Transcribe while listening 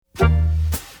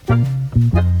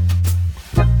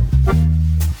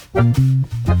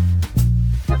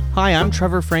Hi, I'm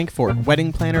Trevor Frankfort,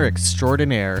 wedding planner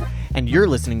extraordinaire, and you're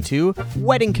listening to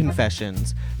Wedding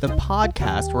Confessions, the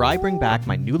podcast where I bring back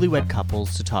my newlywed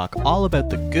couples to talk all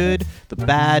about the good, the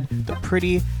bad, the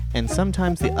pretty, and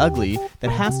sometimes the ugly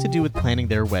that has to do with planning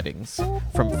their weddings.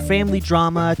 From family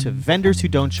drama to vendors who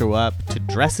don't show up to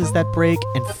dresses that break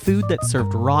and food that's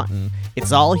served rotten,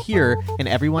 it's all here and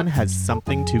everyone has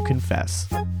something to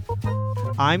confess.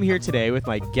 I'm here today with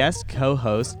my guest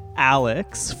co-host,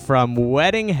 Alex from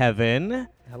Wedding Heaven.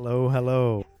 Hello,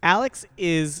 hello. Alex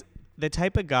is the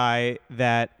type of guy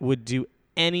that would do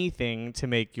anything to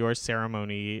make your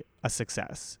ceremony a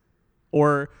success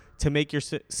or to make your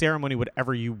ceremony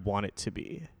whatever you want it to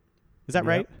be. Is that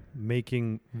right?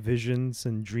 Making visions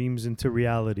and dreams into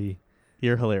reality.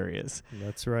 You're hilarious.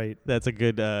 That's right. That's a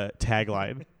good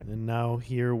tagline. And now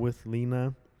here with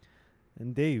Lena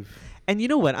and Dave. And you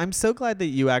know what? I'm so glad that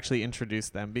you actually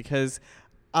introduced them because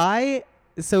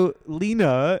so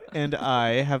Lena and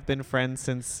I have been friends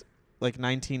since like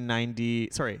 1990.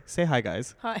 Sorry, say hi,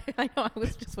 guys. Hi, I know, I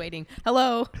was just waiting.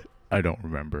 Hello. I don't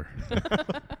remember.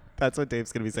 That's what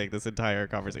Dave's going to be saying this entire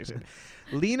conversation.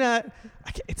 Lena,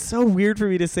 it's so weird for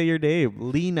me to say your name.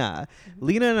 Lena.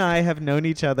 Lena and I have known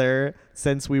each other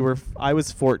since I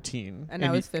was 14. And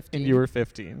I was 15. And you were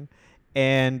 15.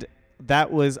 And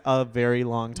that was a very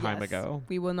long time Yes, ago.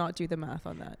 we will not do the math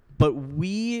on that. But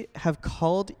we have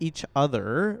called each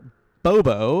other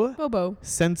Bobo Bobo.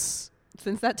 since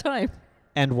Since that time.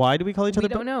 And why do we call each other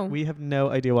We don't know. We have no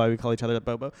idea why we call each other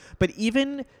Bobo. But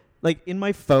even like in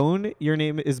my phone, your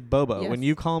name is Bobo. Yes. When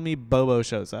you call me, Bobo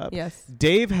shows up. Yes.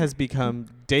 Dave has become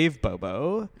Dave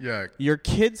Bobo. Yeah, Your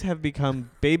kids have become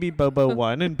Baby Bobo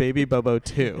 1 and Baby Bobo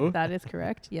 2, That is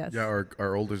correct. Yes. yeah.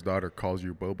 Our oldest daughter calls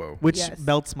you Bobo. which Yes.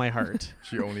 melts my heart.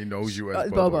 She only knows you as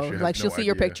Bobo. Bobo. She has Like no she'll see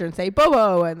your idea. picture and say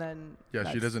Bobo, and then. Yeah, she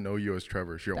that's- doesn't know you as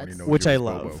Trevor. She only That's- knows Which you I as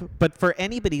love. Bobo. But for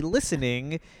anybody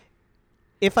listening,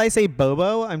 if I say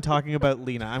Bobo, I'm talking about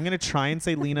Lena. I'm going to try and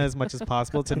say Lena as much as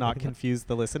possible to not confuse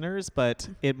the listeners, but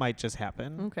it might just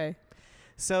happen. Okay.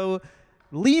 So,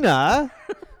 Lena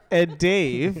and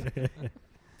Dave,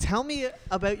 tell me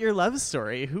about your love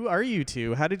story. Who are you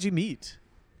two? How did you meet?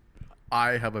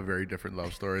 I have a very different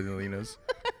love story than Lena's.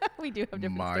 We do have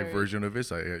different My stories. version of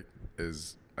this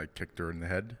is I kicked her in the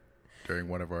head during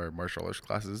one of our martial arts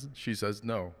classes. She says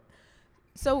no.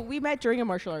 So we met during a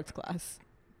martial arts class.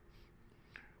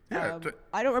 Yeah,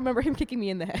 I don't remember him kicking me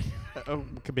in the head.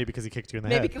 Maybe because he kicked you in the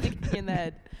Maybe head. because he kicked me in the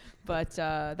head. But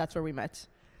that's where we met.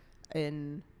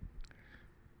 in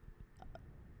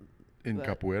But-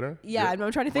 capoeira. Yeah,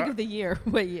 I'm trying to think What? of the year.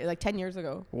 What year? Like 10 years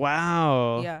ago.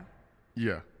 Wow. Yeah.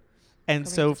 Yeah. And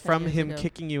Coming so to 10 from years him ago.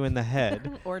 kicking you in the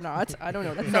head, Or not. I don't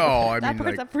know. That's No, up, I that mean,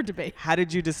 part's like- up for debate. how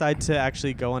did you decide to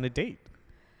actually go on a date?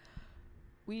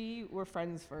 We were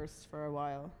friends first for a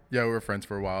while. Yeah, we were friends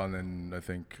for a while, and then I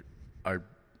think I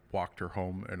walked her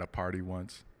home in a party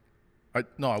once. I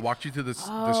walked you to the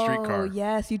streetcar. Oh,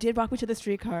 yes. You did walk me to the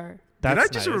streetcar. Did I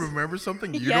That's just nice. remember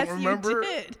something you yes, don't remember? you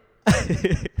did.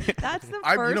 That's the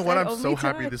You first know what? and I'm so only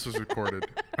happy time. this was recorded.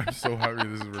 I'm so happy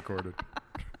this is recorded.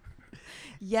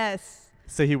 Yes.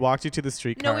 So he walked you to the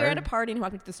streetcar. No, we were at a party and he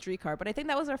walked me to the streetcar. But I think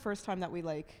that was our first time that we,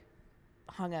 like,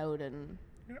 hung out and...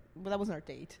 Well, that wasn't our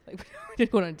date. Like, we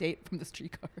didn't go on a date from the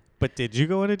streetcar. But did you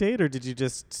go on a date or did you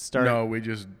just start? No, I We-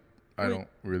 don't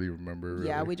really remember. Really.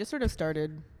 Yeah, we just sort of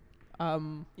started...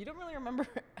 you don't really remember...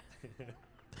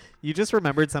 You just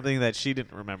remembered something that she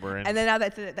didn't remember. And then now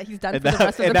that he's done and for now, the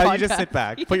rest of and the now podcast. you just sit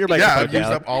back. Put your Yeah, microphone I've used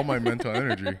down. up all my mental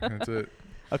energy. That's it.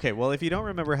 Okay, well, if you don't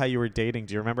remember how you were dating,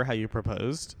 do you remember how you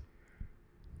proposed?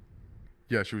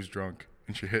 Yeah, she was drunk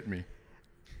and she hit me.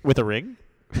 With a ring?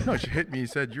 No, she hit me and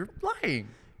said, "You're lying."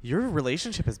 Your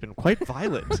relationship has been quite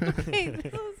violent.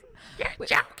 You're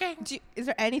joking. Is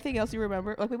there anything else you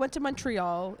remember? Like, we went to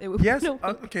Montreal. Yes. No.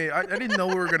 Okay. I didn't know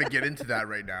we were gonna get into that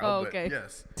right now. Oh, but okay.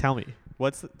 Yes. Tell me,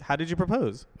 how did you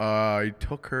propose? I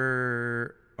took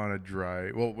her on a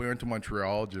drive. Well, we went to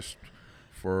Montreal just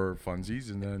for funsies,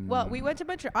 and then. Well, we went to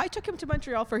Montreal. I took him to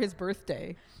Montreal for his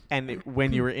birthday. And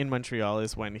when you were in Montreal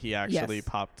is when he actually Yes.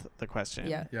 popped the question.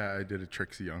 Yeah. Yeah, I did a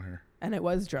Trixie on her. And I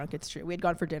was drunk. It's true. We had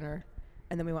gone for dinner,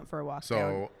 and then we went for a walk. down.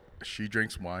 So she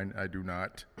drinks wine. I do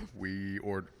not.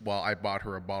 I bought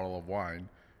her a bottle of wine,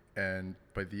 and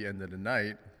by the end of the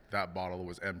night, that bottle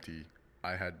was empty.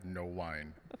 I had no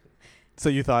wine. So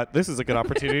you thought, this is a good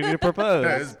opportunity to propose.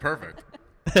 Yeah, it's perfect.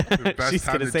 The best She's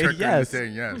time gonna to say trick her into yes.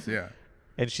 saying yes. Yeah.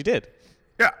 And she did.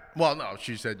 Yeah. Well, no,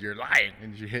 she said you're lying,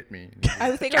 and she hit me.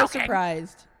 I think I was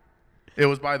surprised. It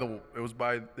was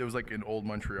like in old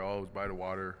Montreal. It was by the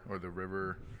water or the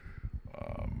river.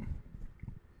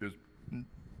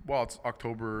 It's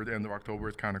October, the end of October.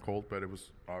 It's kind of cold, but it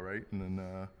was all right. And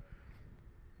then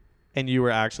And you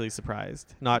were actually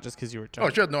surprised, not just because you were Oh,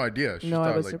 drunk. she had no idea. She No, I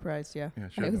thought, was like, surprised. Yeah, yeah,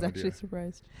 she I had was no actually idea.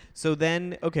 surprised. So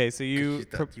then, okay, so you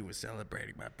you were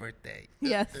celebrating my birthday.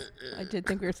 Yes, I did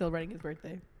think we were celebrating his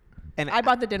birthday. and I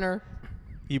bought the dinner.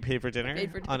 you paid for dinner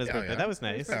paid for on his dinner. birthday. Yeah, That was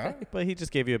nice. Yeah. But he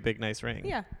just gave you a big, nice ring.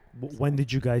 Yeah. When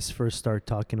did you guys first start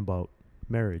talking about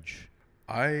marriage?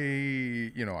 I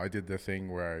did the thing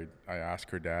where I asked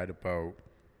her dad about,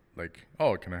 like,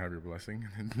 oh, can I have your blessing?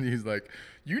 And he's like,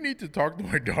 you need to talk to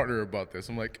my daughter about this.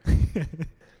 I'm like,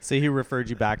 So he referred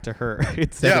you back to her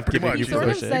instead yeah, of pretty giving much. you He's Sort of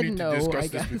like, permission. said you need no, to discuss I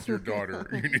this with guess. your daughter.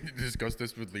 You need to discuss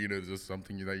this with Lena. Is this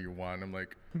something that you want? I'm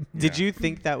like, Did yeah. you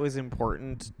think that was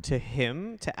important to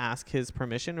him to ask his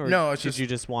permission, or No, it's did just- you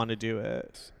just want to do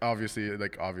it? Obviously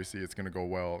it's gonna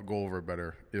go over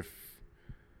better if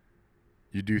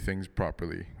you do things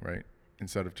properly, right?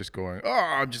 Instead of just going, oh,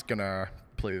 I'm just gonna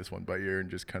play this one by ear and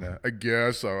just kind of, I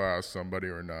guess I'll ask somebody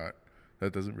or not.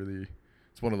 That doesn't really.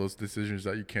 It's one of those decisions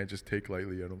that you can't just take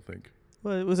lightly. I don't think.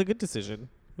 Well, it was a good decision.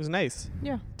 It was nice.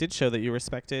 Yeah. Did show that you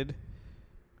respected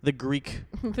the Greek,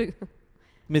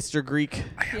 Mr. Greek.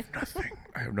 I have nothing.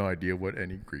 I have no idea what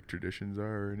any Greek traditions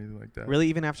are or anything like that. Really,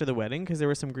 even after the wedding? Because there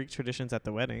were some Greek traditions at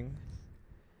the wedding.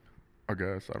 I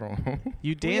guess I don't know.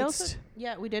 You We danced. also-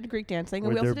 yeah, we did Greek dancing. Were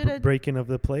and we there also did a breaking of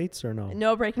the plates or no?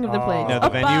 no breaking of the Oh. plate. No, the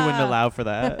Oppa! venue wouldn't allow for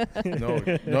that.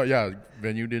 no, yeah,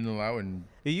 venue didn't allow, and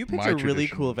You picked My a really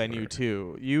tradition cool was venue better.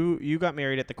 too. You got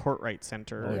married at the Courtright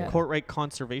Center. Oh, yeah. Courtright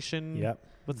Conservation. Yep.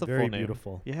 What's the Very full name?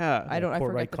 beautiful. Yeah. I don't. I Courtright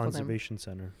forgot the full name. Conservation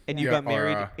Center. And you Yeah, got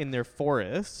married our, in their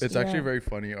forest. it's Yeah. actually very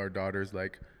funny. Our daughter's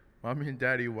like, Mommy and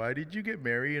Daddy, why did you get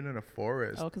married in a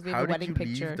forest? Oh, 'cause we have How a did wedding you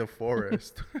picture." leave the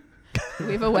forest?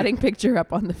 We have a wedding picture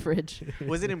up on the fridge.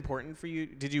 Was it important for you?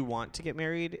 Did you want to get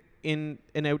married in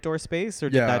an outdoor space, or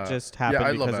did that just happen yeah,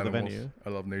 I because love of the animals. venue? I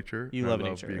love nature. You I love love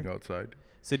nature. being outside.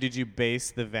 So did you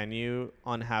base the venue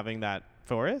on having that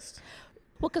forest?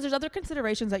 Well, because there's other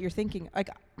considerations that you're thinking, like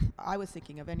I was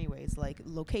thinking of anyways, like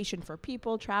location for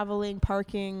people, traveling,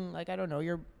 parking. Like, I don't know,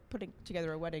 you're putting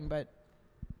together a wedding, but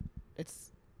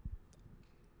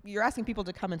you're asking people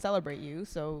to come and celebrate you.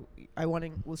 So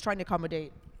was trying to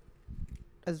accommodate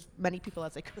as many people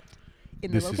as I could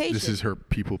in the location. This is her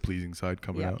people pleasing side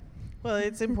coming Yeah. out. Well,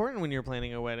 it's important when you're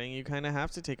planning a wedding. You kind of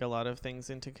have to take a lot of things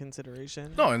into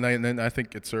consideration. No, and then I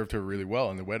think it served her really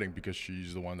well in the wedding because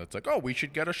she's the one that's like, oh, we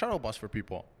should get a shuttle bus for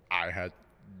people. I had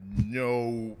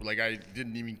I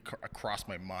didn't even cross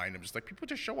my mind. I'm just like, people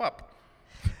just show up.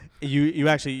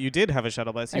 You did have a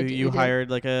shuttle bus. You You did. hired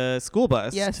like a school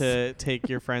bus Yes. to take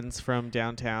your friends from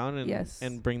downtown and Yes.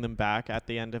 and bring them back at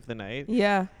the end of the night.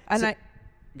 Yeah, and So-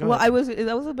 Go that ahead.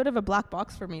 was a bit of a black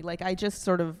box for me. Like, I just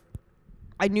sort of,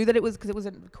 I knew that it was because it was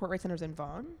in Courtright Center's in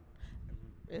Vaughan,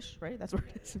 ish, right? That's where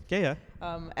it is. Yeah.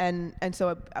 And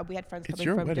so we had friends It's coming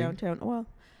your from wedding. downtown. Well,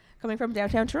 coming from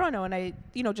downtown Toronto, and I,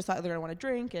 just thought they're gonna want to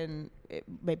drink, and it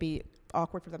may be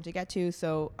awkward for them to get to.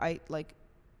 So I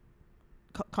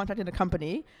contacted a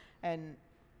company and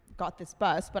got this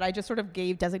bus, but I just sort of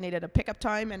designated a pickup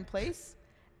time and place,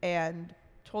 and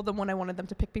told them when I wanted them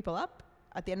to pick people up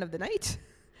at the end of the night.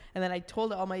 And then I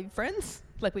told all my friends,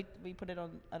 like we put it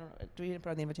on, I don't know, we didn't put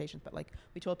it on the invitations, but like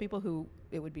we told people who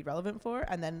it would be relevant for,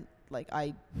 and then like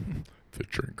I The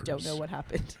drinkers. don't know what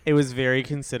happened. It was very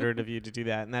considerate of you to do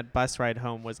that, and that bus ride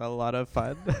home was a lot of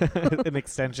fun. An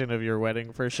extension of your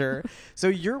wedding for sure. So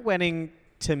your wedding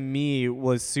to me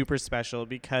was super special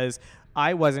because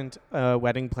I wasn't a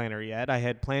wedding planner yet. I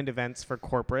had planned events for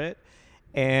corporate,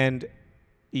 and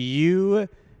you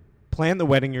planned the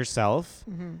wedding yourself.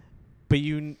 Mm-hmm. But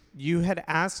you had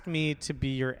asked me to be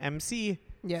your MC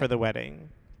Yeah. for the wedding,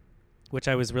 which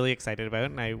I was really excited about,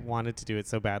 and I wanted to do it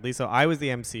so badly. So I was the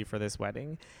MC for this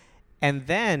wedding. And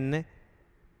then,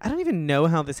 I don't even know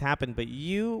how this happened, but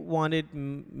you wanted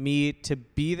me to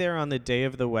be there on the day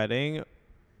of the wedding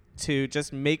to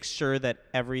just make sure that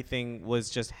everything was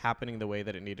just happening the way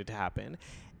that it needed to happen.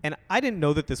 And I didn't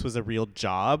know that this was a real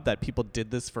job, that people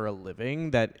did this for a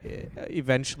living, that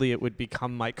eventually it would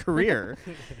become my career.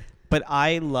 But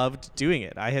I loved doing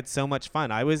it. I had so much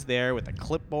fun. I was there with a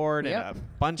clipboard Yep. and a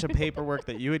bunch of paperwork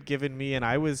that you had given me, and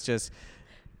I was just,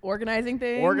 Organizing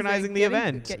things. Organizing and the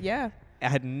event. Yeah. I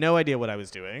had no idea what I was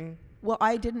doing. Well,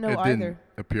 I didn't know It either. didn't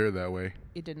appear that way.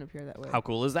 It didn't appear that way. How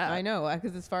cool is that? I know,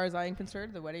 because as far as I'm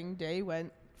concerned, the wedding day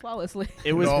went flawlessly.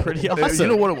 It was No, pretty You awesome.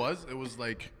 know what it was? It was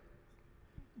like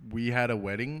we had a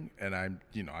wedding, and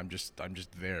I'm just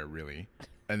there really,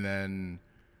 and then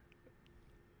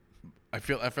I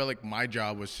felt like my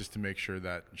job was just to make sure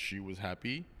that she was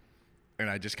happy, and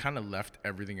I just kind of left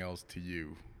everything else to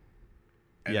you.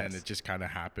 And Yes. then it just kind of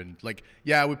happened. Like,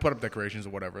 yeah, we put up decorations or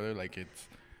whatever. Like,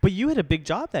 But you had a big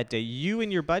job that day. You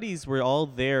and your buddies were all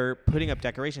there putting up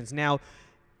decorations. Now,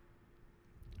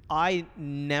 I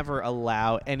never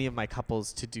allow any of my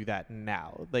couples to do that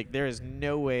now. Like, there is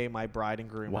no way my bride and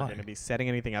groom are Why? going to be setting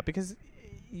anything up, because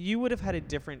you would have had a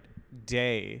different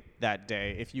day that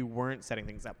day if you weren't setting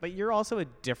things up. But you're also a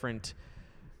different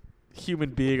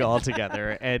human being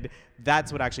altogether, and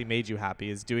that's what actually made you happy,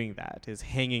 is doing that, is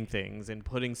hanging things and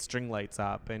putting string lights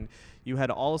up, and you had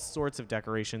all sorts of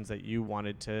decorations that you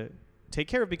wanted to take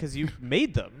care of because you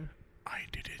made them. I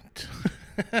didn't.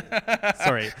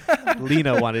 Sorry,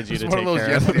 Lena wanted you It's to one take of those care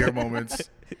yes of dear them. moments.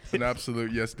 An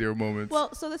absolute yes dear moments.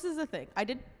 Well, so this is the thing. I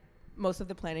did most of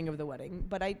the planning of the wedding,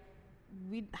 but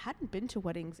we hadn't been to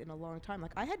weddings in a long time.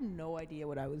 Like, I had no idea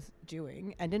what I was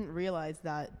doing and didn't realize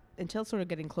that until sort of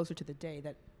getting closer to the day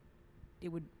that it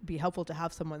would be helpful to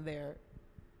have someone there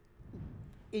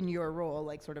in your role,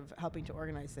 like sort of helping to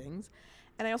organize things.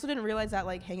 And I also didn't realize that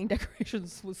like hanging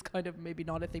decorations was kind of maybe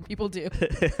not a thing people do.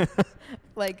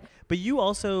 Like, But you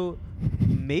also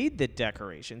made the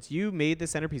decorations. You made the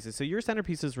centerpieces. So your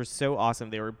centerpieces were so awesome.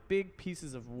 They were big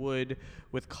pieces of wood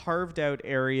with carved out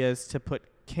areas to put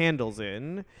candles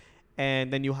in.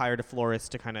 And then you hired a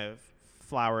florist to kind of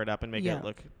flower it up and make Yeah. it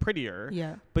look prettier.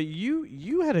 yeah. But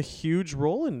you had a huge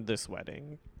role in this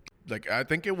wedding. Like, I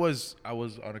think I was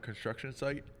on a construction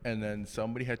site, and then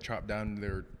somebody had chopped down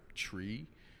their tree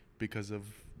because of,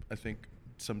 I think,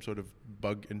 some sort of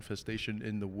bug infestation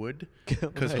in the wood.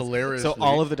 Because Nice. hilariously, So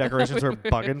all of the decorations were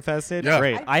bug infested? Yeah.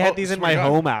 Great. I Oh, had these in my swear to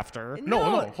God. home after.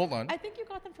 No, hold on. I think you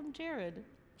got them from Jared.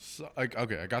 So,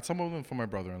 okay, I got some of them from my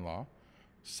brother-in-law.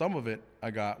 Some of it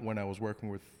I got when I was working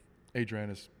with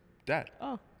Adriana's dad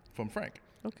Oh, from Frank.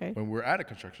 okay. When we were at a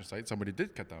construction site, somebody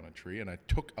did cut down a tree, and I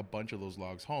took a bunch of those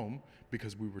logs home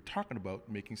because we were talking about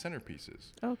making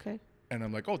centerpieces. Okay. And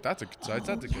I'm like, oh, that's a good size,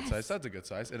 that's a good size, that's a good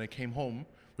size. And I came home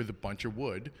with a bunch of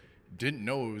wood, didn't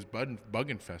know it was bug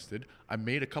infested. I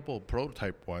made a couple of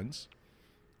prototype ones,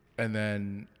 and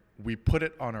then we put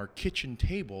it on our kitchen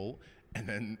table, and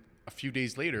then a few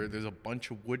days later, there's a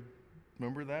bunch of wood.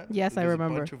 Remember that? Yes, I There's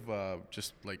remember. A bunch of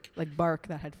just like Like bark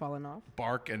that had fallen off.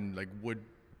 bark and like wood,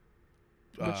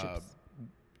 Wood chips.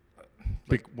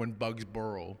 like when bugs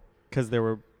burrow. Because they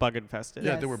were bug infested.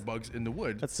 Yeah, Yes. there were bugs in the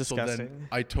wood. That's So then disgusting.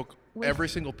 I took Wait. every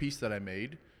single piece that I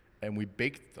made, and we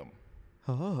baked them.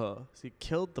 Oh, so you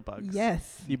killed the bugs.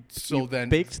 Yes. You, So you then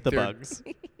baked the they're bugs,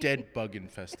 Dead bug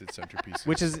infested centerpieces.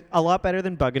 which is a lot better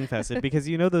than bug infested because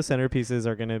you know those centerpieces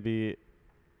are going to be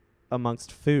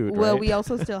amongst food, Well, right? we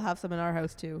also still have some in our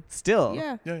house too. Still.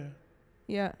 Yeah. yeah.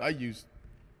 Yeah. I use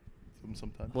them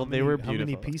sometimes. Well, they were How many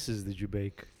beautiful. pieces did you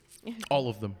bake? All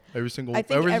of them. Every single I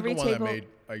think every every single one table-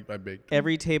 I made, I baked.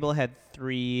 Every table had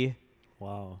 3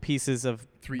 Wow. pieces of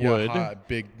Three wood high,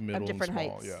 big, middle, different and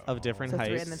small. heights. Yeah. of different So heights.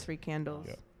 3 and then 3 candles.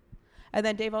 Yeah. And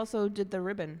then Dave also did the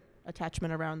ribbon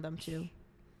attachment around them too.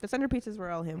 The centerpieces were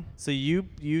all him. So you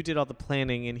did all the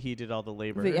planning and he did all the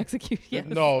labor. The execution. Yes.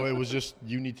 No, it was just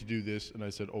you need to do this, and I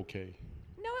said okay.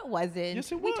 No, it wasn't.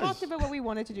 Yes, it We was. talked about what we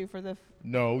wanted to do for the.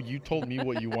 No, you told me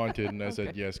what you wanted, and I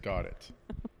said yes, got it.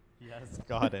 Yes,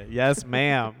 got it. Yes,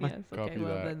 ma'am. Yes. Okay. Copy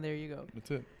Well, that. then there you go. That's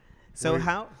it. So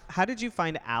Right. how did you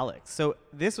find Alex? So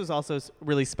this was also a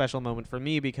really special moment for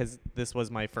me because this was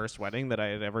my first wedding that I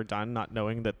had ever done, not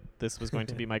knowing that this was going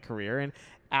to be my career. And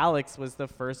Alex was the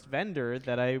first vendor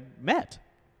that I met.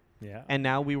 Yeah. And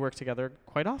now we work together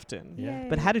quite often. Yeah.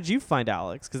 But how did you find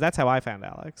Alex? Because that's how I found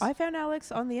Alex. I found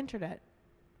Alex on the internet,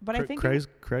 but I think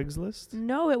Craigslist?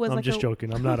 no, it was I'm like just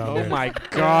joking. I'm not on Oh there. my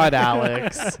God,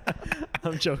 Alex.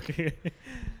 I'm joking.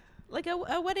 like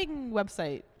a wedding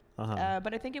website. Uh-huh.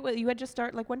 But I think it was you had just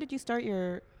start like when did you start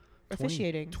your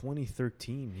officiating?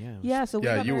 2013. Yeah. it was- Yeah, so we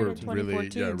Yeah, got you married were in really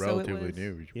 2014, so it relatively was-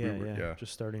 new. Yeah, We were- yeah.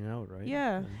 Just starting out, right?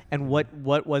 Yeah. And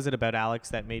what was it about Alex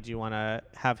that made you want to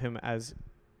have him as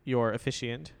your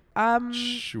officiant?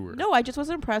 Sure. No, I just was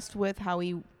impressed with how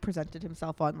he presented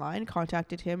himself online.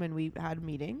 Contacted him, and we had a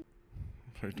meeting.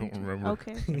 I don't remember.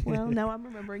 Okay, well now I'm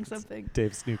remembering something.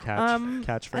 Dave's new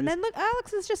catchphrase. And then look,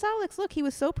 Alex is just Alex. Look, he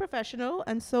was so professional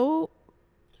and so.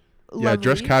 Yeah,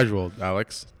 dress lovely. casual,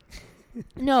 Alex.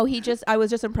 No, I was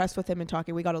just impressed with him and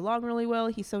talking. We got along really well.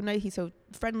 He's so nice. He's so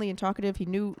friendly and talkative.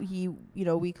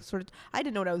 We sort of, I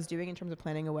didn't know what I was doing in terms of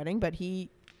planning a wedding, but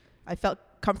I felt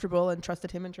comfortable and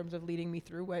trusted him in terms of leading me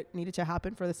through what needed to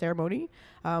happen for the ceremony.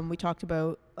 We talked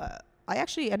about, I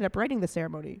actually ended up writing the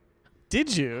ceremony.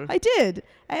 Did you? I did.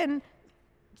 And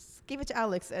gave it to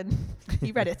Alex and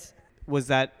he read it. Was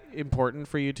that important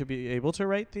for you to be able to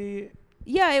write the?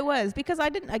 Yeah, it was because I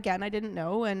didn't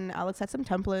know, and Alex had some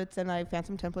templates, and I found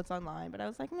some templates online, but I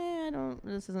was like,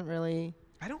 this isn't really.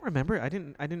 I don't remember. I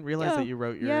didn't realize Yeah. that you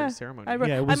wrote your Yeah. ceremony. I wrote-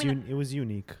 Yeah, it was mean, it was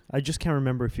unique. I just can't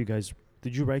remember if you guys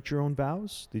did you write your own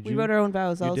vows? Did we you? wrote our own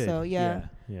vows You also. did. Yeah.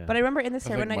 Yeah. But I remember in the I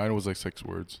think ceremony. mine was like 6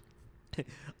 words.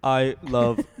 I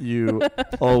love you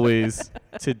always,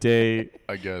 today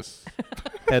I guess.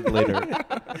 and later.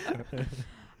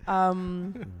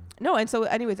 No, and so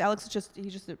anyways, Alex he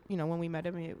just when we met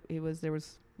him, there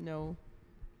was no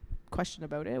question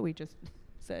about it. We just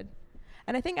said,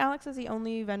 and I think Alex is the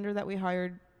only vendor that we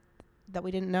hired that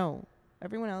we didn't know.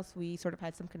 Everyone else we sort of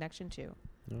had some connection to,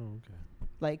 Oh, okay.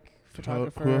 like How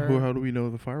photographer, do we know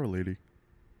the fire lady?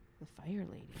 the fire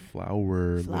lady,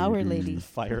 Flower lady.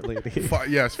 Fire lady.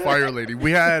 Yes, fire lady. We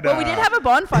had. Well, we did have a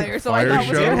bonfire, so I fire thought was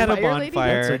show? there We had a fire lady?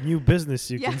 bonfire. That's a new business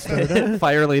you Yeah. can start. Huh?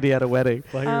 Fire lady at a wedding.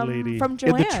 Fire lady. From In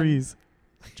Joanne. the trees.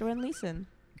 Joanne Leeson.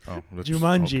 Oh, that's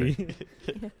Jumanji.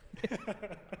 okay.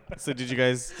 So did you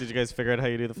guys figure out how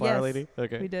you do the fire Yes, lady?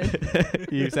 Okay. we did.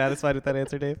 You satisfied with that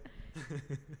answer, Dave?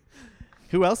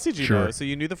 Who else did you Sure. know? So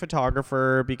you knew the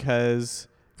photographer because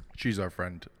She's our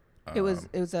friend. It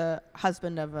was a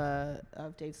husband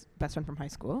of Dave's best friend from high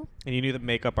school. and you knew the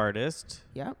makeup artist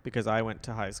Yeah. because I went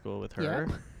to high school with her. Yeah.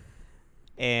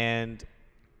 And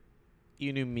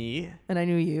you knew me. And I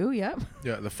knew you. Yep.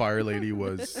 Yeah, the fire lady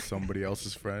was somebody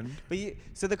else's friend. But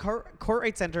so the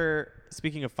Courtright Center,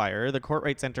 speaking of fire, the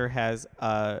Courtright Center has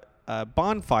a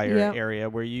bonfire Yeah. area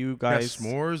where you Yeah, guys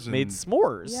s'mores made and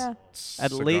s'mores Yeah.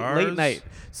 at late cigars. night.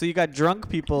 So you got drunk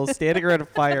people standing around a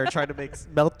fire trying to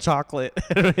melt chocolate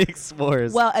and make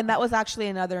s'mores. Well, and that was actually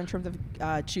another in terms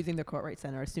of choosing the Courtright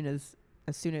Center. As soon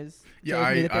as Yeah,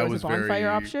 Dave knew that there I was was a bonfire very-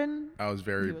 option, I was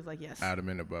very he was like, yes.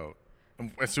 adamant about.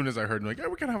 As soon as I heard, like, yeah,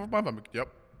 we can have a bonfire. I'm like, yep.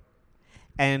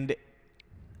 And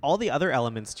all the other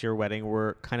elements to your wedding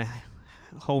were kind of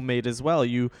homemade as well.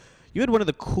 You had one of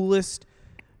the coolest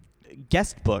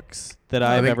guest books that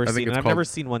I've ever seen, and I've never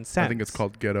seen one since. I think it's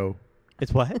called Ghetto.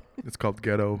 It's what? It's called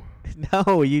Ghetto.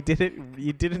 No, you didn't.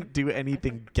 You didn't do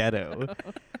anything ghetto.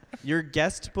 Your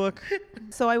guest book.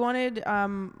 So I wanted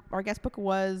our guest book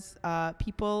was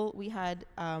people. We had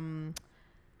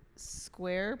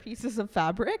square pieces of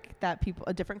fabric that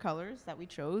different colors that we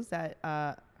chose that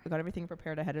we got everything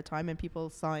prepared ahead of time, and people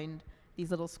signed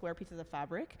these little square pieces of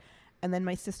fabric. And then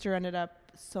my sister ended up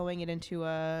sewing it into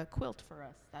a quilt for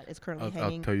us that is currently I'll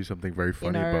hanging tell you something very in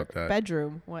funny our about that.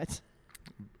 bedroom. What?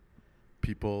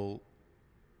 People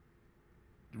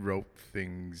wrote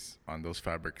things on those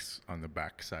fabrics on the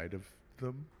back side of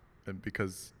them, and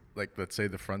because, like, let's say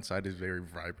the front side is very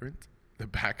vibrant, the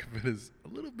back of it is a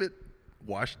little bit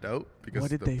washed out. Because What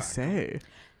did the they back of say?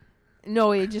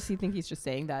 No, you think he's just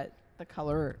saying that the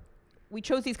color. We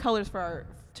chose these colors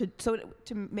to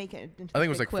make it. Into I think it a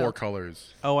was like quilt. 4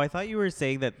 colors. Oh, I thought you were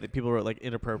saying that the people wrote like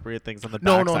inappropriate things on the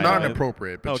No, back no, side not of it.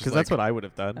 inappropriate. But Oh, just because that's like- what I would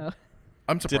have done. Oh.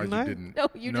 I'm surprised Didn't I? you didn't. No,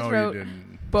 you just no, wrote you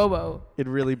didn't. Bobo In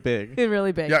really big. in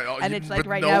really big. Yeah, and you- it's like but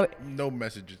right no, now, no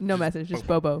messages. no message, just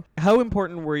Bobo. Bobo. How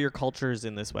important were your cultures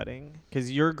in this wedding? Because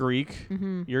you're Greek,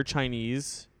 Mm-hmm. you're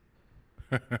Chinese.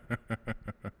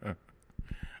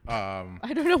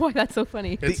 I don't know why that's so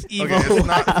funny. It's, evil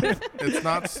it's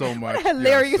not so much. What a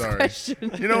hilarious sorry.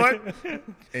 question. You know what?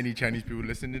 Any Chinese people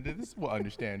listening to this will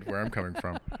understand where I'm coming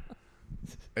from.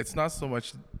 It's not so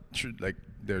much like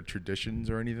their traditions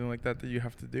or anything like that you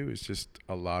have to do. It's just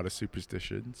a lot of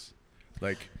superstitions.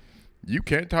 Like, you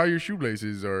can't tie your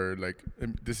shoelaces, or like,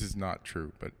 this is not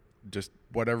true, but just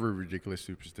whatever ridiculous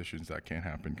superstitions that can't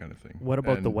happen kind of thing. What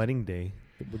about the And- wedding day?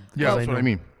 Yeah, Because that's I what I know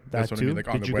mean. That That's what too? I mean. Like,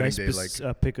 on Did the you wedding guys day,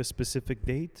 like, pick a specific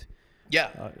date?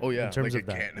 yeah. in Yeah. terms Like, of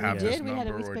it that, can't yeah. have this Did we had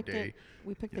number we or picked day. it?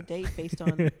 We picked the Yes. date based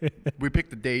on. We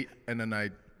picked the date, and then I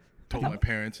told my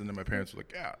parents, and then my parents were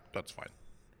like, "Yeah, that's fine."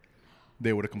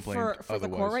 They would have complained for the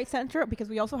otherwise. Courtright Center, because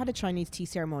we also had a Chinese tea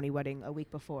ceremony wedding a week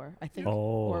before, I think. Oh,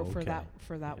 or for okay.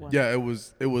 that one. Yeah, it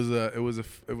was a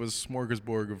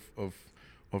smorgasbord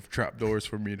of trapdoors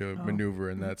for me to maneuver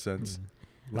in that sense.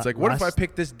 It's like, what if I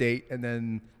pick this date, and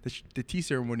then the tea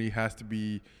ceremony has to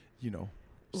be,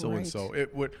 so and so.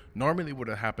 It would normally would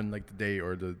have happened like the day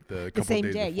or the couple The same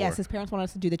days day. before. Yes, his parents wanted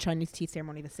us to do the Chinese tea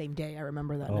ceremony the same day. I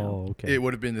remember that now. Oh, okay. It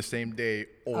would have been the same day,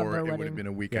 or their it would wedding. have been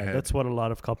a week Yeah, ahead. that's what a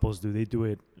lot of couples do. They do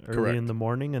it early Correct. in the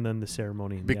morning and then the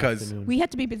ceremony in Because the afternoon. We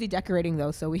had to be busy decorating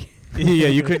though, so we. Yeah,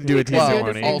 you couldn't do a tea Well,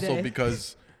 ceremony. same also day.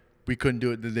 because we couldn't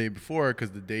do it the day before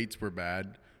because the dates were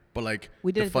bad. But like,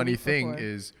 We did it the the funny week thing before.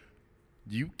 is,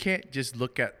 you can't just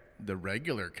look at the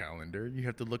regular calendar. You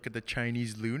have to look at the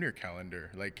Chinese lunar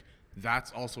calendar. Like,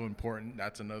 that's also important.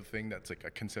 That's another thing that's like a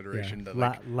consideration. Yeah. That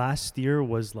like, Last year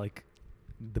was like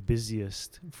the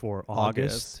busiest for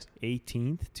August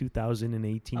 18th,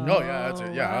 2018. Oh, No, yeah, that's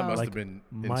it. Yeah, that wow. must Like, have been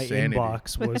my insanity.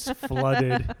 inbox was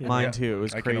flooded. you know. Mine Yeah. too. It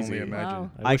was I crazy. can only imagine.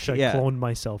 Wow. I wish I yeah. cloned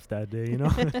myself that day, you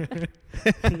know?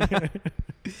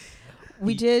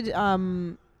 We did.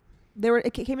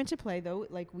 It came into play though.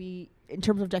 Like in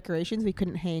terms of decorations, we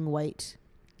couldn't hang white.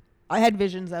 I had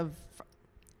visions of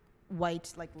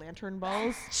white like lantern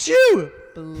balls. Shoo!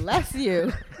 Bless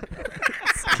you.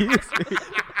 Excuse me.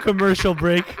 Commercial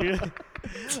break.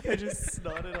 I just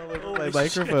snotted all over my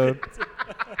microphone.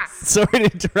 Sorry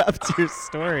to interrupt your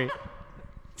story.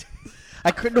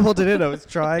 I couldn't hold it in. I was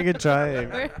trying and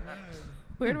trying.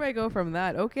 Where do I go from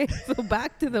that? Okay, so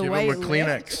back to the Give white. him a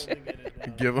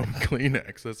Kleenex. Give him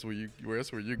Kleenex. That's where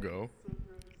you go.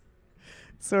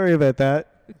 Sorry about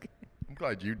that. I'm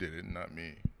glad you did it, not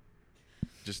me.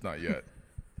 Just not yet.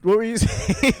 What were you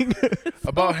saying?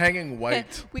 About hanging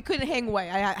white. We couldn't hang white.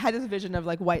 I had this vision of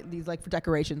like white, these like for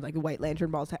decorations, like white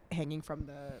lantern balls hanging from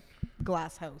the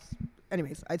glass house.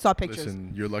 Anyways, I saw pictures.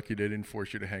 Listen, you're lucky they didn't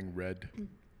force you to hang red.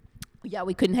 Yeah,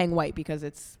 we couldn't hang white because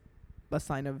it's a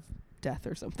sign of death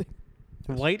or something.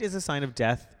 White is a sign of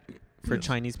death for Yes.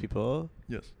 Chinese people.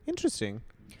 Yes. Interesting.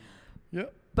 Yeah.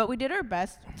 But we did our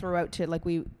best throughout to like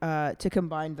to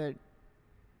combine the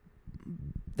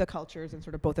cultures and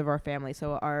sort of both of our families.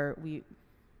 So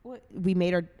we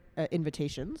made our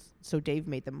invitations. So Dave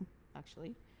made them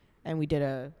actually, and we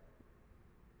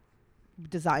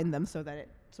designed them so that it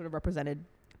sort of represented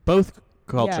Both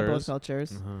cultures. Yeah, both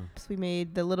cultures. Uh-huh. So we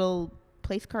made the little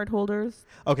place card holders.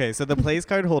 Okay, so the place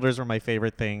card holders were my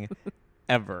favorite thing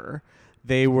ever.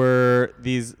 They were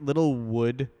these little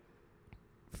wood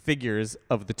figures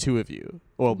of the two of you.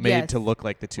 Well, made Yes. to look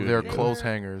like the two They're of you. clothes were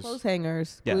hangers. Clothes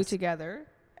hangers glued Yes. together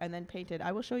and then painted.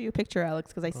 I will show you a picture, Alex,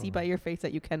 because I see Oh. by your face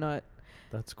that you cannot.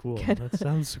 That's cool. Can- That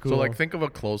sounds cool. So like think of a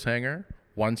clothes hanger.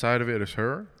 One side of it is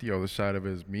her. The other side of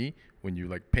it is me. When you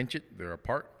like pinch it, they're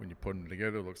apart. When you put them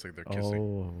together, it looks like they're kissing.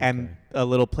 Oh, And okay. a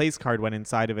little place card went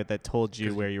inside of it that told you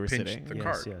 'Cause where you you were pinched sitting. the yes,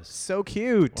 card. yes. So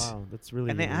cute. Wow, that's really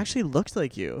And they really- actually looked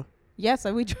like you. Yes,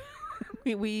 I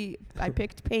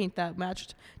picked paint that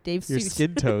matched Dave's Your suit.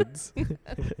 skin tones.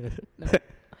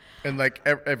 And like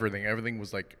everything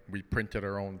was like we printed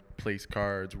our own place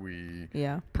cards. We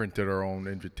Yeah. printed our own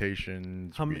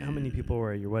invitations. How many people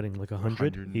were at your wedding? Like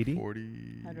 100? 80?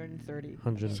 140. 130.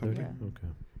 130? Yeah. Okay.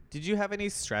 Did you have any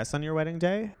stress on your wedding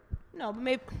day? No,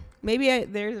 but maybe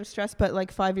there's a stress, but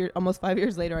like almost 5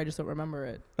 years later, I just don't remember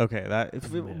it. Okay,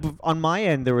 Yeah. on my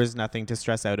end there was nothing to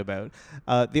stress out about.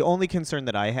 The only concern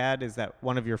that I had is that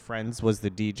one of your friends was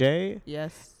the DJ,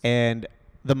 Yes. and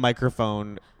the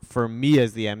microphone for me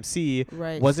as the MC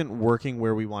Right. wasn't working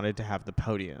where we wanted to have the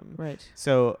podium. Right.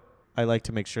 So I like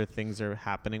to make sure things are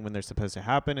happening when they're supposed to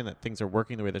happen and that things are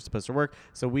working the way they're supposed to work.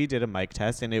 So we did a mic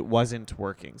test and it wasn't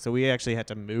working. So we actually had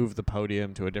to move the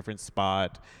podium to a different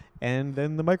spot, and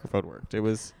then the microphone worked. It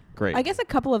was great. I guess a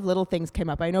couple of little things came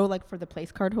up. I know, like for the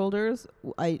place card holders,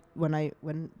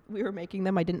 when we were making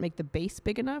them, I didn't make the base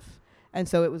big enough, and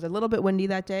so it was a little bit windy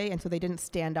that day, and so they didn't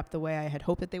stand up the way I had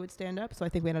hoped that they would stand up. So I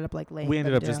think we ended up like laying. we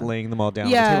ended them up just down. laying them all down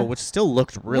on Yeah. the table, which still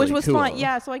looked really which was cool. fine.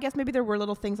 Yeah. So I guess maybe there were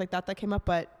little things like that came up,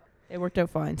 but it worked out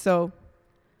fine. So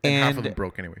And half of And them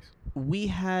broke anyways. we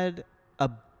had a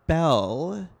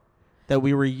bell that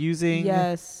we were using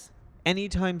yes,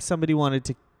 anytime somebody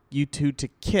wanted you two to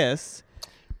kiss.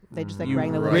 they just like You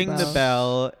rang the little ring bell. the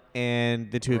bell, and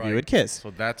the two of you Right. would kiss.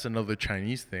 So that's another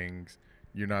Chinese thing.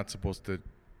 You're not supposed to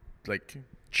like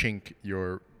chink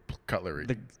your cutlery.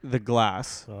 The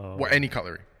glass. So Well, any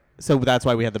cutlery. So that's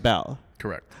why we had the bell.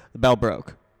 Correct. The bell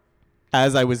broke.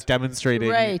 As I was demonstrating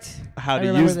Right. how I to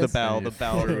remember use the this. bell, And the you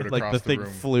bell, threw it like across the the thing room.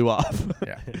 flew off.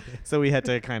 Yeah. So we had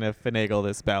to kind of finagle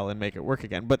this bell and make it work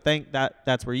again. But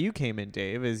that's where you came in,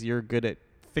 Dave, is you're good at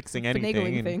fixing anything.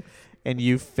 Finagling things. And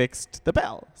you fixed the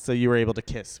bell. So you were able to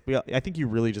kiss. I think you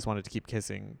really just wanted to keep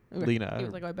kissing Lena. He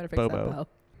was like, "Oh, I better fix Bobo. that bell."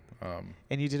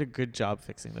 And you did a good job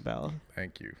fixing the bell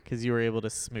Thank you. because you were able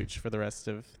to smooch for the rest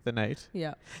of the night. Yeah.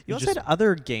 You You also just- had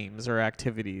other games or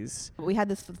activities. We had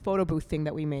this photo booth thing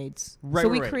that we made. Right, so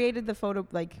right, we right. created the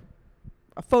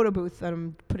a photo booth that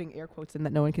I'm putting air quotes in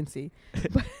that no one can see.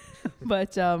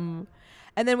 but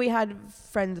and then we had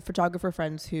photographer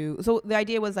friends so the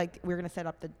idea was like we were going to set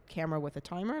up the camera with a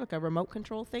timer, like a remote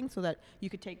control thing, so that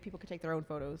people could take their own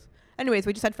photos. Anyways,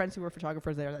 we just had friends who were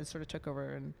photographers there that sort of took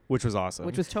over, and Which was awesome.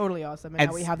 which was totally awesome. And And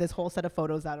now we s- have this whole set of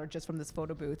photos that are just from this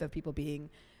photo booth of people being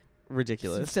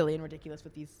ridiculous. silly and ridiculous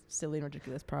with these silly and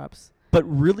ridiculous props. but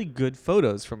really good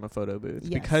photos from a photo booth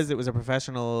Yes. because it was a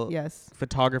professional Yes.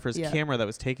 photographer's Yeah. camera that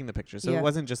was taking the pictures. So Yeah. it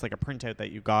wasn't just like a printout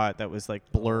that you got that was like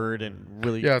blurred and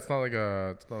really. Yeah, it's not like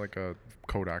a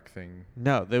Kodak thing.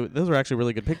 No, those were actually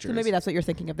really good pictures. So maybe that's what you're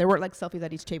thinking of. There weren't like selfies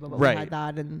at each table, but Right. we had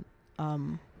that, and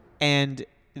And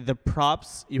the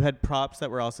props, you had props that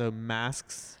were also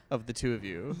masks of the two of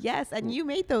you. yes, and you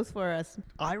made those for us.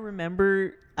 I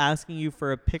remember asking you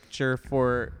for a picture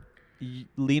for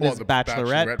Lena's the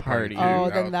bachelorette party. too. Oh,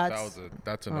 That then was- that's-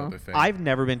 that's another thing. I've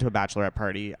never been to a bachelorette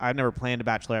party. I've never planned a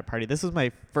bachelorette party. This was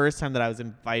my first time that I was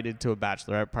invited to a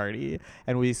bachelorette party,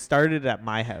 and we started at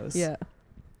my house. Yeah.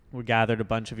 We gathered a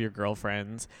bunch of your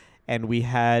girlfriends, and we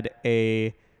had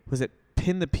was it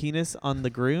pin the penis on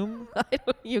the groom?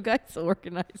 You guys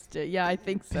organized it. Yeah, I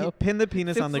think so. Pin the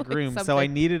penis on the Seems like groom. So I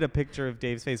something. needed a picture of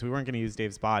Dave's face. We weren't going to use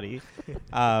Dave's body,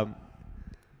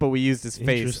 but we used his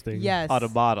face Interesting. Yes. on a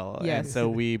bottle. And Yes. so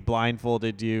we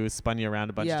blindfolded you, spun you around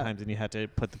a bunch Yeah. of times, and you had to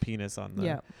put the penis on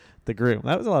Yeah. the groom.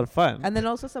 That was a lot of fun. And then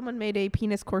also someone made a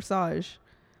penis corsage.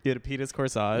 You had a penis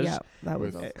corsage. Yeah, that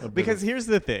was With- also. Because here's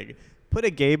the thing. Put a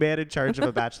gay man in charge of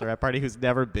a bachelorette party who's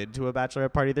never been to a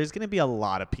bachelorette party, there's going to be a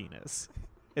lot of penis.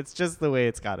 It's just the way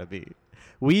it's got to be.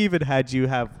 We even had you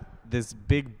have this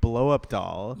big blow-up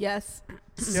doll, Yes. Yeah,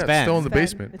 it's Sven, still in the Sven.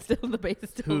 basement. It's still in the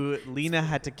basement. who Lena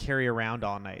had to carry around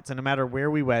all night. So no matter where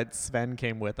we went, Sven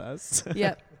came with us.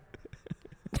 Yep.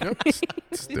 Yep,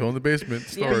 still in the basement.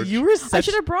 Yeah. Storage. You were I such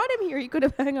should have brought him here. He could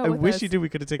have hung out I with wish us. you did. We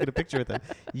could have taken a picture with him.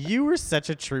 You were such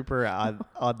a trooper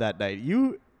on that night.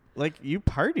 You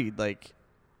partied like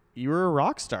you were a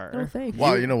rock star. Oh, thanks.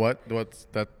 Wow, you know what? What's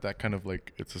that kind of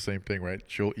like, it's the same thing, right?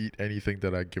 She'll eat anything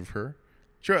that I give her.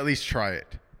 She'll at least try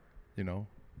it, you know?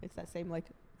 It's that same like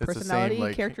It's personality the same,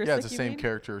 like, characteristic. yeah, it's the you same mean?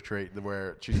 character trait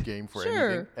where she's game for Sure.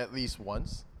 anything at least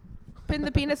once. Pin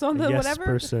the penis on A the yes whatever.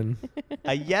 person.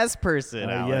 A yes person,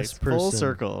 A Alex. yes Full person.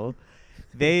 circle.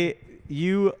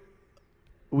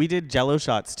 We did Jello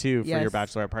shots too for your Yes.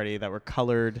 bachelorette party that were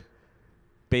colored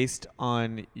based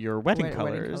on your wedding Wedding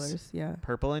colors, Yeah.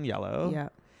 purple and yellow. Yeah.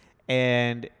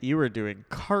 And you were doing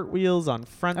cartwheels on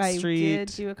Front I Street. did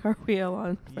do a cartwheel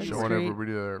on Front Showing Street.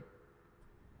 everybody their.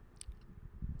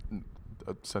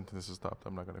 A sentence is stopped.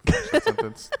 I'm not going to finish that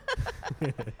sentence.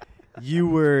 You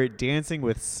were dancing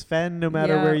with Sven no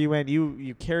matter Yeah. where you went.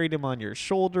 You carried him on your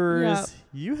shoulders.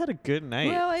 You had a good night.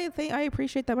 Well, I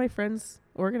appreciate that my friends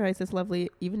organized this lovely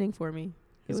evening for me.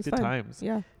 It was was good fun. times.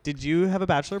 Yeah. Did you have a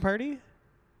bachelor party?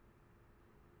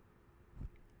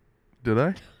 Did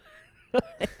I?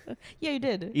 Yeah, you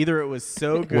did. Either it was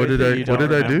so good What did that I- you what don't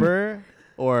did I do? remember,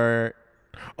 or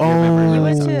Oh, You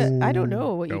went to. I don't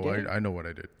know what you No, did. I know what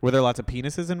I did. were there lots of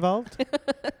penises involved?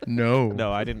 No.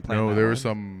 No, I didn't plan No, that there were one.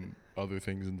 some other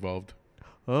things involved.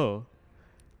 Oh.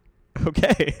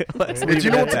 Okay. Let's It's, leave you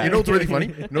it know at what's, that. you know what's really funny?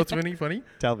 You know what's really funny?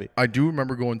 Tell me. I do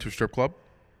remember going to a strip club.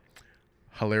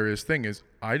 Hilarious thing is,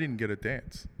 I didn't get a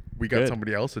dance. We got Good.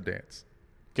 somebody else a dance.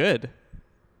 Good.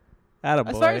 Attaboy.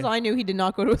 As far as I knew, he did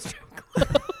not go to a strip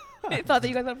club. I thought that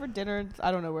you guys went for dinner. And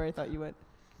I don't know where I thought you went.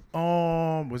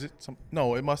 Was it some?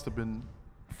 No, it must have been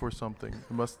for something.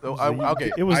 It must. Oh,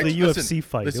 okay. It was I- the listen, UFC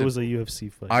fight. listen. It was a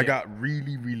UFC fight. I got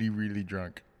really, really, really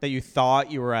drunk. that you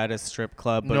thought you were at a strip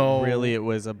club, but No. really it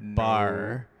was a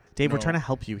bar. Dave, we're No. trying to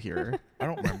help you here. I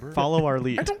don't remember. Follow our I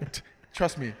lead. don't.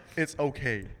 Trust me, it's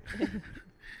okay.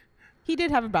 He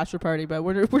did have a bachelor party, but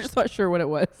we're just not sure what it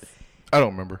was. I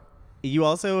don't remember. You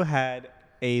also had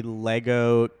a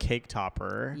Lego cake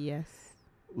topper. Yes.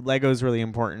 Lego's really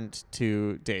important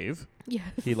to Dave. Yes.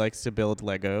 He likes to build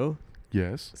Lego.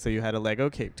 Yes. So you had a Lego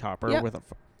cake topper Yep. with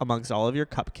amongst all of your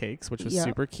cupcakes, which was Yep.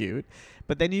 super cute.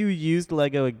 But then you used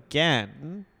Lego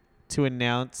again to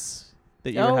announce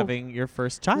that you were Oh. having your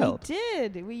first child. We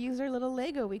did. We used our little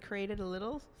Lego. We created a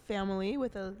little family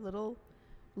with a little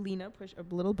Lena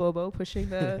a little Bobo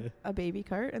pushing a baby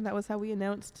cart, and that was how we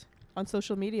announced on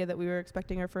social media that we were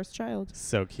expecting our first child.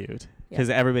 So cute. Yeah. Because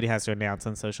everybody has to announce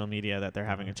on social media that they're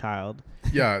having a child.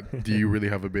 Yeah. Do you really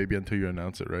have a baby until you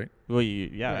announce it, right? Well,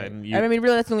 Right. and you, I mean,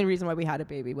 really, that's the only reason why we had a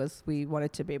baby was we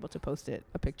wanted to be able to post a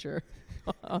picture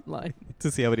online. to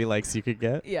see how many likes you could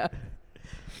get. Yeah.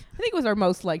 I think it was our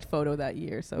most liked photo that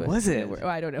year. So Was it?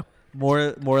 I don't know.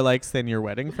 More likes than your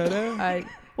wedding photo.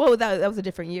 Well, that was a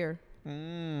different year.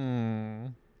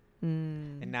 Mm.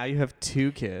 Mm. And now you have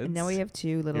 2 kids. And now we have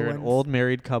 2 little You're ones. an old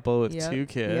married couple with Yep, 2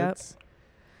 kids. yep.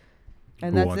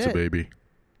 And Who that's wants it. a baby?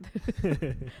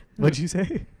 What'd you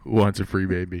say? Who wants a free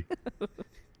baby?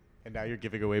 And now you're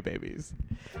giving away babies.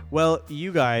 Well,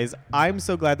 you guys, I'm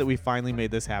so glad that we finally made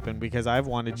this happen because I've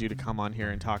wanted you to come on here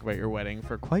and talk about your wedding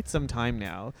for quite some time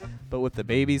now. But with the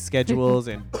baby schedules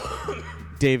and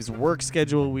Dave's work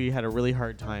schedule. We had a really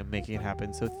hard time making it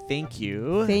happen. So thank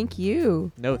you. Thank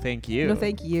you. No, thank you. No,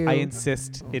 thank you. I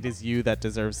insist it is you that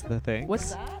deserves the thanks.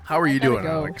 What's that? How are you Gotta doing, go.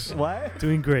 Alex? What?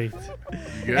 Doing great.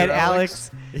 You good, And Alex,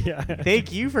 Yeah.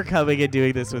 thank you for coming and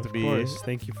doing this with Of me. course.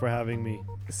 Thank you for having me.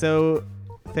 So,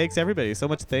 thanks everybody. So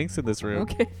much thanks in this room.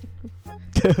 Okay.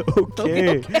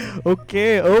 Okay.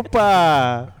 Okay,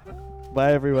 Opa.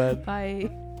 Bye, everyone. Bye.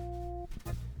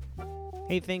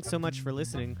 Hey, thanks so much for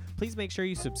listening. Please make sure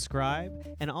you subscribe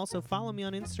and also follow me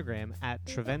on Instagram at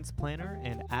TreventsPlanner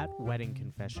and at Wedding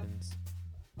Confessions.